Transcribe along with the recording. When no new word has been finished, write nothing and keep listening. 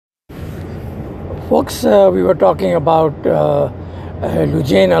Folks, we were talking about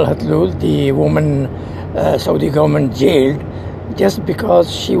Lujain Al Hathloul, the woman Saudi government jailed just because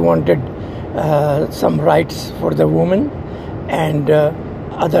she wanted some rights for the woman and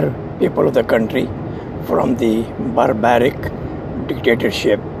other people of the country from the barbaric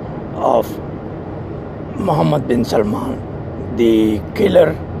dictatorship of Mohammed bin Salman, the killer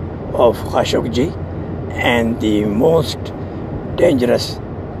of Khashoggi and the most dangerous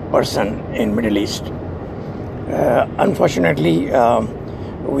person in Middle East. Unfortunately,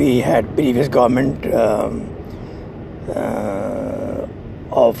 we had previous government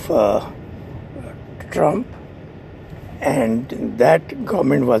of Trump, and that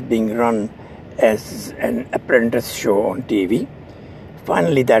government was being run as an apprentice show on TV.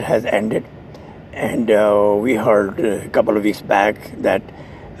 Finally, that has ended, and we heard a couple of weeks back that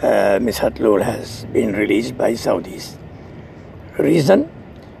Ms. Hathloul has been released by Saudis. Reason?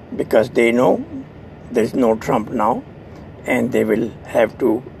 Because they know there is no Trump now, and they will have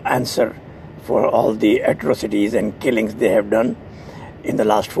to answer for all the atrocities and killings they have done in the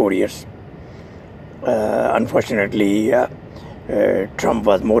last 4 years. Unfortunately, Trump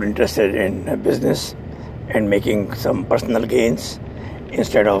was more interested in business and making some personal gains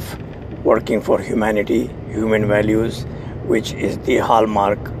instead of working for humanity, human values, which is the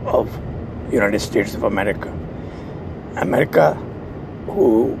hallmark of United States of America. America,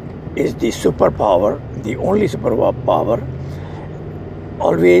 who is the superpower, the only superpower,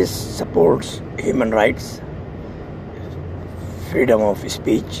 always supports human rights, freedom of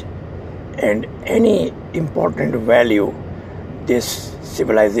speech, and any important value this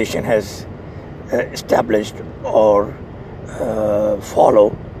civilization has established or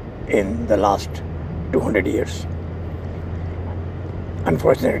follow in the last 200 years.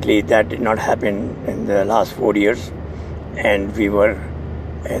 Unfortunately, that did not happen in the last 4 years, and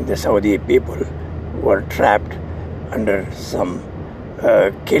the Saudi people were trapped under some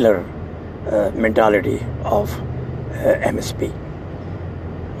killer mentality of MSP.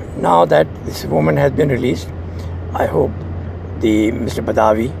 Now that this woman has been released, I hope the Mr.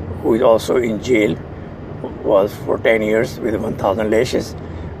 Badawi, who is also in jail, was for 10 years with 1,000 lashes,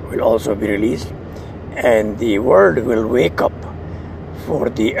 will also be released, and the world will wake up for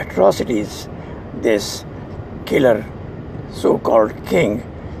the atrocities this killer so-called king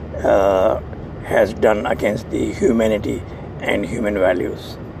has done against the humanity and human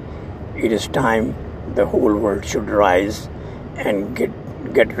values. It is time the whole world should rise and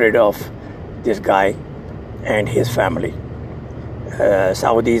get rid of this guy and his family.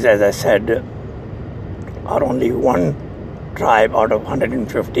 Saudis, as I said, are only one tribe out of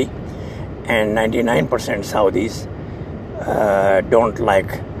 150, and 99% Saudis don't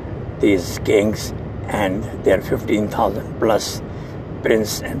like these kings and their 15,000 plus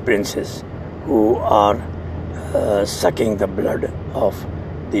prince and princess who are sucking the blood of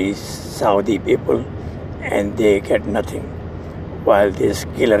the Saudi people, and they get nothing, while this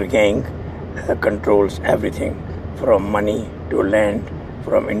killer gang controls everything from money to land,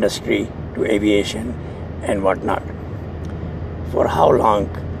 from industry to aviation and whatnot. For how long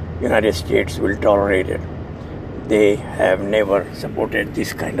United States will tolerate it? They have never supported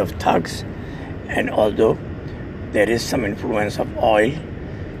this kind of thugs, and although there is some influence of oil,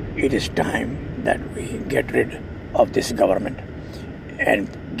 it is time that we get rid of this government and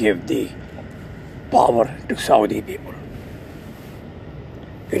give the power to Saudi people.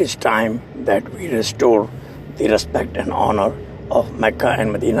 It is time that we restore the respect and honor of Mecca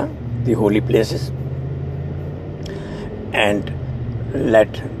and Medina, the holy places, and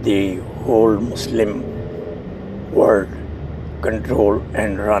let the whole Muslim world control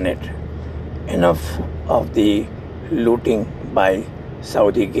and run it. Enough of the looting by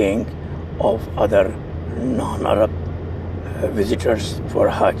Saudi gang of other non-Arab visitors for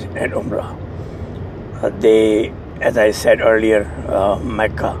Hajj and Umrah. As I said earlier,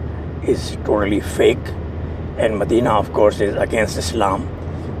 Mecca is totally fake, and Medina, of course, is against Islam,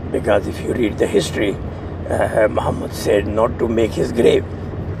 because if you read the history, Muhammad said not to make his grave.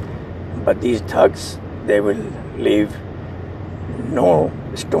 But these thugs, they will leave no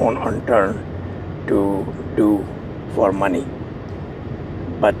stone unturned to do for money.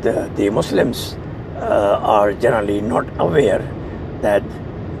 But the Muslims are generally not aware that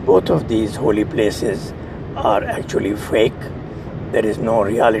both of these holy places are actually fake. There is no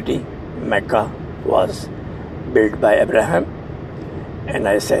reality. Mecca was built by Abraham, and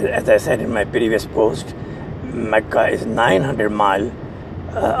as I said in my previous post, Mecca is 900 miles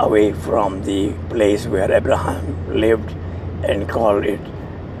away from the place where Abraham lived and called it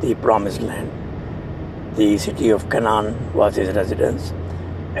the Promised Land. The city of Canaan was his residence,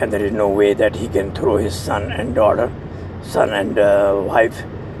 and there is no way that he can throw his son and wife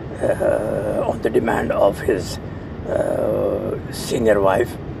on the demand of his senior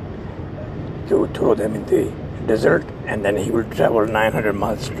wife to throw them in the desert, and then he will travel 900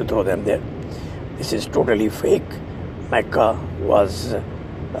 miles to throw them there. This is totally fake. Mecca was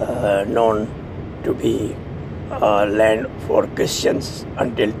known to be a land for Christians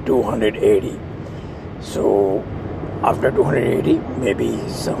until 280. So after 280, maybe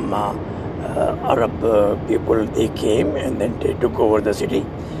some Arab people, they came and then they took over the city,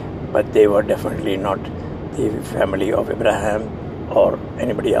 but they were definitely not the family of Abraham or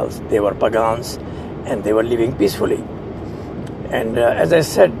anybody else. They were pagans and they were living peacefully. And as I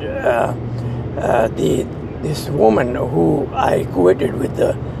said, this woman who I equated with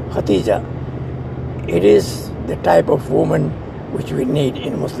Khadija, it is the type of woman which we need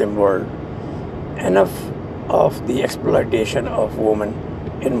in Muslim world. Enough of the exploitation of women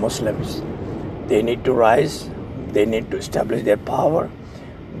in Muslims. They need to rise, they need to establish their power,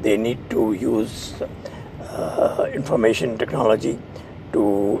 they need to use information technology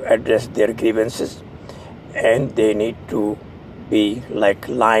to address their grievances, and they need to be like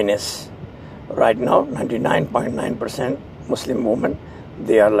lioness. Right now, 99.9% Muslim women,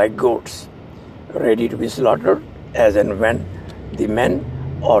 they are like goats, ready to be slaughtered as and when the men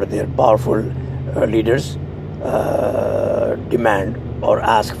or their powerful leaders demand or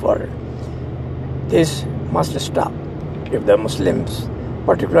ask for it. This must stop. If the Muslims,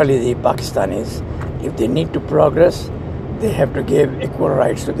 particularly the Pakistanis, if they need to progress, they have to give equal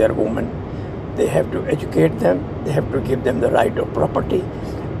rights to their women. They have to educate them, they have to give them the right of property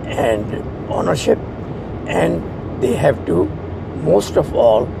and ownership, and they have to, most of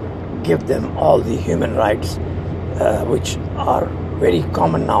all, give them all the human rights which are very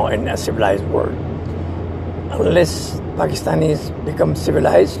common now in a civilized world. Unless Pakistanis become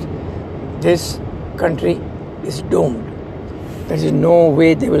civilized, this country is doomed. There is no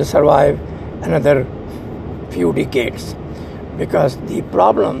way they will survive another few decades, because the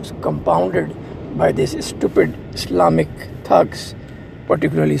problems compounded by these stupid Islamic thugs,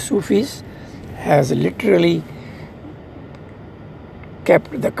 particularly Sufis, has literally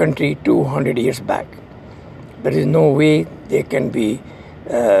kept the country 200 years back. There is no way they can be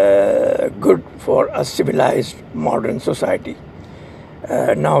good for a civilized modern society.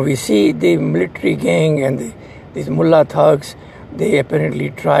 Now we see the military gang and these mullah thugs, they apparently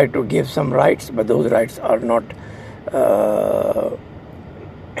try to give some rights, but those rights are not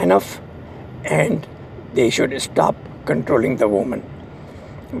enough, and they should stop controlling the woman.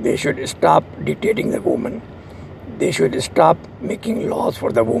 They should stop dictating the woman. They should stop making laws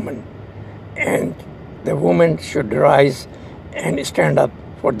for the woman, and the woman should rise and stand up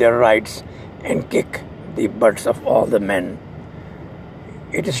for their rights and kick the butts of all the men.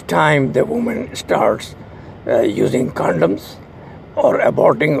 It is time the woman starts using condoms or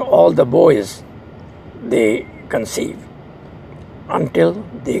aborting all the boys they conceive until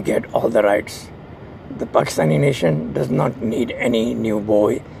they get all the rights. The Pakistani nation does not need any new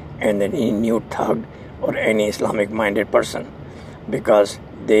boy and any new thug or any Islamic-minded person, because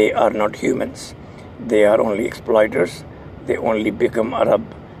they are not humans. They are only exploiters. They only become Arab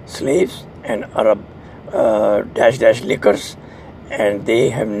slaves and Arab lickers, and they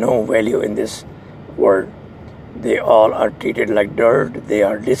have no value in this world. They all are treated like dirt. They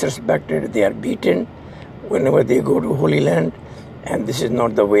are disrespected. They are beaten whenever they go to Holy Land, and this is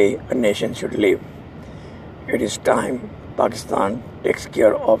not the way a nation should live. It is time Pakistan takes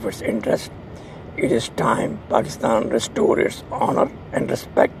care of its interest. It is time Pakistan restores its honor and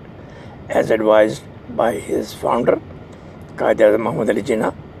respect, as advised by his founder, Quaid-e-Azam Muhammad Ali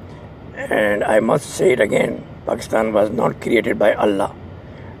Jinnah. And I must say it again, Pakistan was not created by Allah,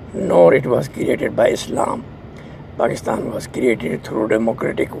 nor it was created by Islam. Pakistan was created through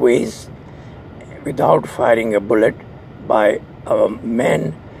democratic ways, without firing a bullet, by a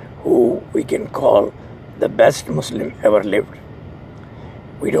man who we can call the best Muslim ever lived.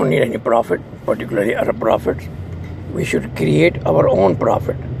 We don't need any prophet, particularly Arab prophets. We should create our own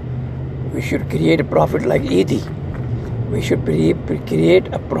prophet. We should create a prophet like Eidi. We should create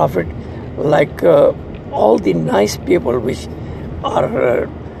a prophet like all the nice people which are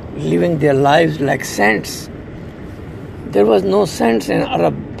living their lives like saints. There was no saints in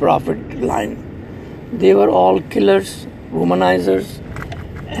Arab prophet line. They were all killers, womanizers,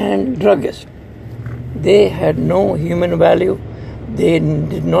 and druggists. They had no human value. They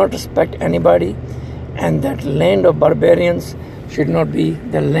did not respect anybody, and that land of barbarians should not be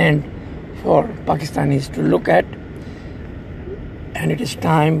the land for Pakistanis to look at. And it is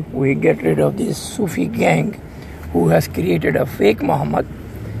time we get rid of this Sufi gang who has created a fake Muhammad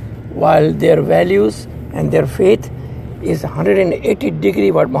while their values and their faith is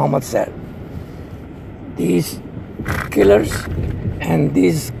 180-degree what Muhammad said. These killers and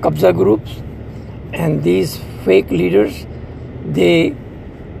these Qabza groups and these fake leaders, they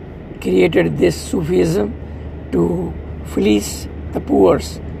created this Sufism to fleece the poor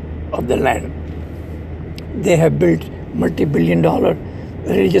of the land. They have built multi-billion-dollar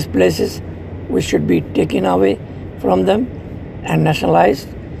religious places which should be taken away from them and nationalized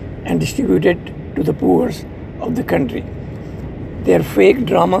and distributed to the poor of the country. Their fake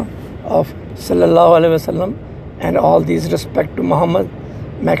drama of Sallallahu Alaihi Wasallam and all these respect to Muhammad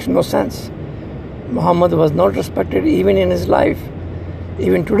makes no sense. Muhammad was not respected even in his life.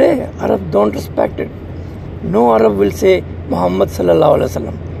 Even today, Arabs don't respect it. No Arab will say Muhammad Sallallahu Alaihi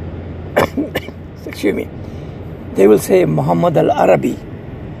Wasallam. Excuse me. They will say Muhammad al-Arabi.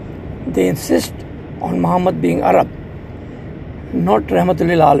 They insist on Muhammad being Arab, not Rahmatul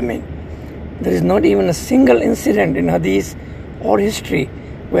lil Alamin. There is not even a single incident in Hadith or history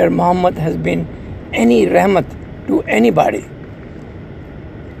where Muhammad has been any rahmat to anybody.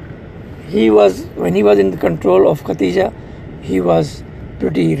 When he was in the control of Khatija, he was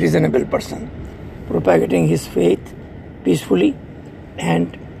pretty reasonable person, propagating his faith peacefully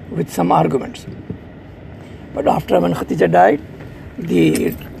and with some arguments. But after when Khatija died,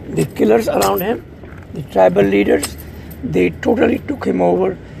 the killers around him, the tribal leaders, they totally took him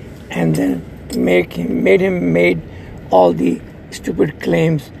over and then made all the stupid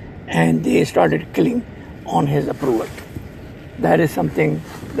claims, and they started killing on his approval. That is something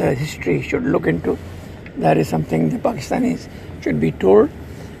the history should look into. That is something the Pakistanis should be told.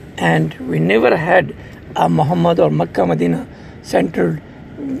 And we never had a Muhammad or Makkah Medina centered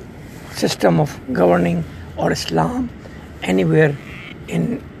system of governing or Islam anywhere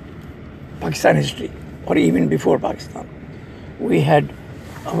in Pakistan history or even before Pakistan. We had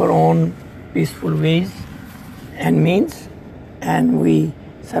our own peaceful ways and means, and we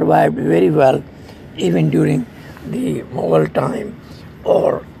survived very well even during the Mughal time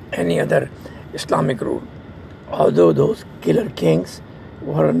or any other Islamic rule. Although those killer kings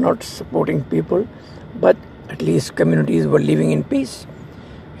were not supporting people, but at least communities were living in peace.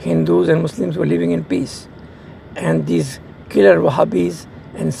 Hindus and Muslims were living in peace. And these killer Wahhabis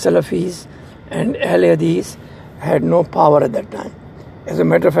and Salafis and Ahl Hadith had no power at that time. As a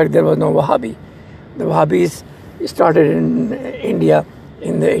matter of fact, there was no Wahhabi. The Wahhabis started in India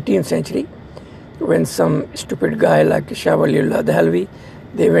in the 18th century when some stupid guy like Shah Waliullah Dehlvi,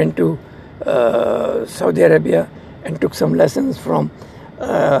 they went to Saudi Arabia and took some lessons from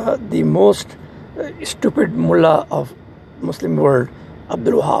the most stupid mullah of Muslim world,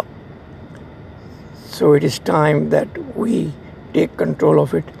 Abdul Wahab. So it is time that we take control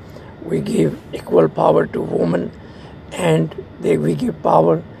of it. We give equal power to women, and we give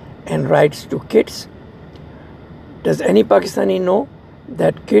power and rights to kids. Does any Pakistani know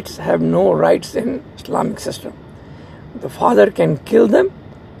that kids have no rights in Islamic system? The father can kill them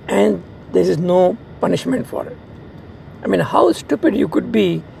and there is no punishment for it. I mean, how stupid you could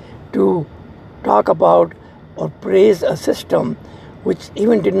be to talk about or praise a system which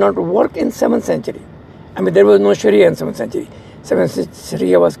even did not work in 7th century. I mean, there was no Sharia in 7th century. 7th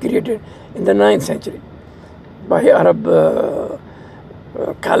Sharia was created in the 9th century by Arab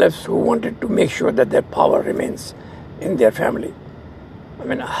caliphs who wanted to make sure that their power remains in their family. I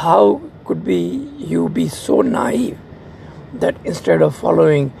mean, how could you be so naive that instead of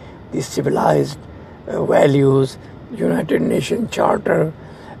following these civilized values, United Nations Charter,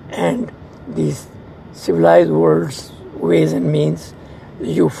 and these civilized world's ways and means,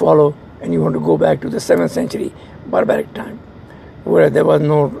 you follow and you want to go back to the 7th century barbaric time, where there was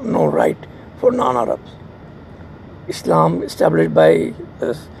no right for non-Arabs. Islam, established by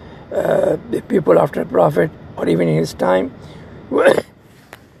the people after the Prophet, or even in his time,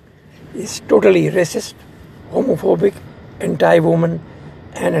 is totally racist, homophobic, anti-woman,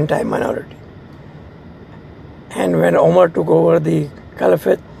 and anti-minority. And when Umar took over the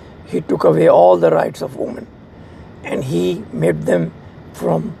caliphate, he took away all the rights of women, and he made them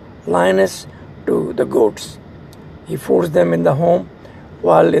from lioness to the goats. He forced them in the home,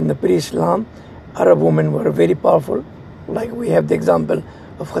 while in the pre-Islam, Arab women were very powerful. Like we have the example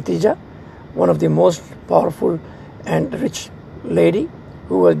of Khatija, one of the most powerful and rich lady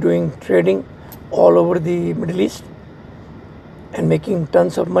who was doing trading all over the Middle East and making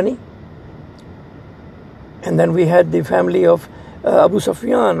tons of money. And then we had the family of Abu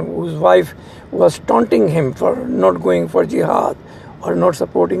Sufyan, whose wife was taunting him for not going for jihad or not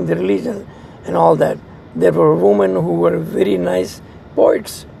supporting the religion and all that. There were women who were very nice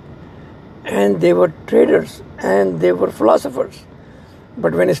poets, and they were traders, and they were philosophers.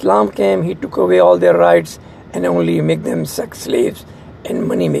 But when Islam came, he took away all their rights and only make them sex slaves and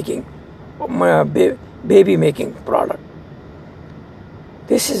money making, baby making product.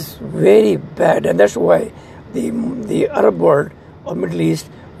 This is very bad, and that's why the Arab world or Middle East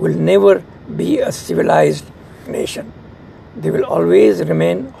will never be a civilized nation. They will always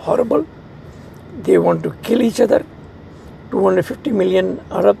remain horrible. They want to kill each other. 250 million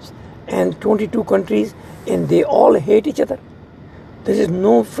Arabs and 22 countries, and they all hate each other. There is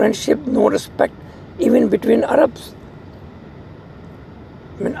no friendship, no respect, even between Arabs.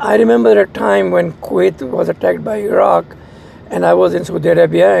 I remember a time when Kuwait was attacked by Iraq, and I was in Saudi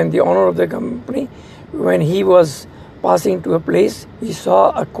Arabia, and the owner of the company, when he was passing to a place, he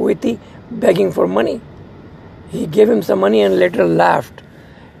saw a Kuwaiti begging for money. He gave him some money and later laughed.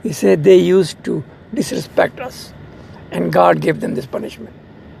 He said they used to disrespect us, and God gave them this punishment.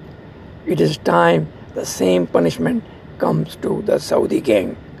 It is time the same punishment comes to the Saudi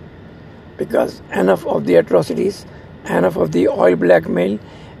gang, because enough of the atrocities, enough of the oil blackmail,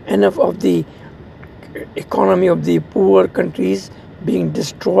 enough of the economy of the poor countries being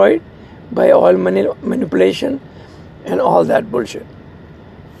destroyed by oil manipulation and all that bullshit.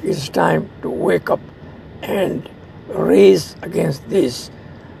 It's time to wake up and raise against these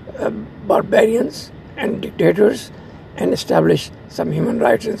barbarians and dictators and establish some human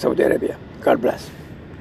rights in Saudi Arabia. God bless.